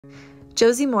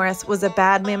Josie Morris was a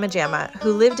bad mamma jamma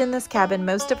who lived in this cabin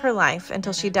most of her life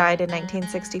until she died in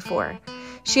 1964.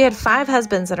 She had 5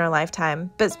 husbands in her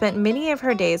lifetime, but spent many of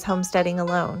her days homesteading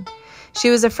alone. She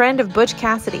was a friend of Butch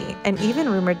Cassidy and even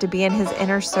rumored to be in his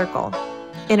inner circle.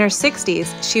 In her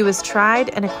 60s, she was tried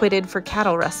and acquitted for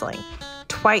cattle rustling.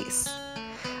 Twice.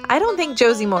 I don't think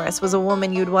Josie Morris was a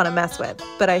woman you'd want to mess with,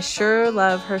 but I sure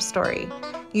love her story.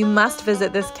 You must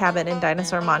visit this cabin in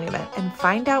Dinosaur Monument and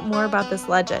find out more about this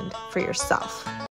legend for yourself.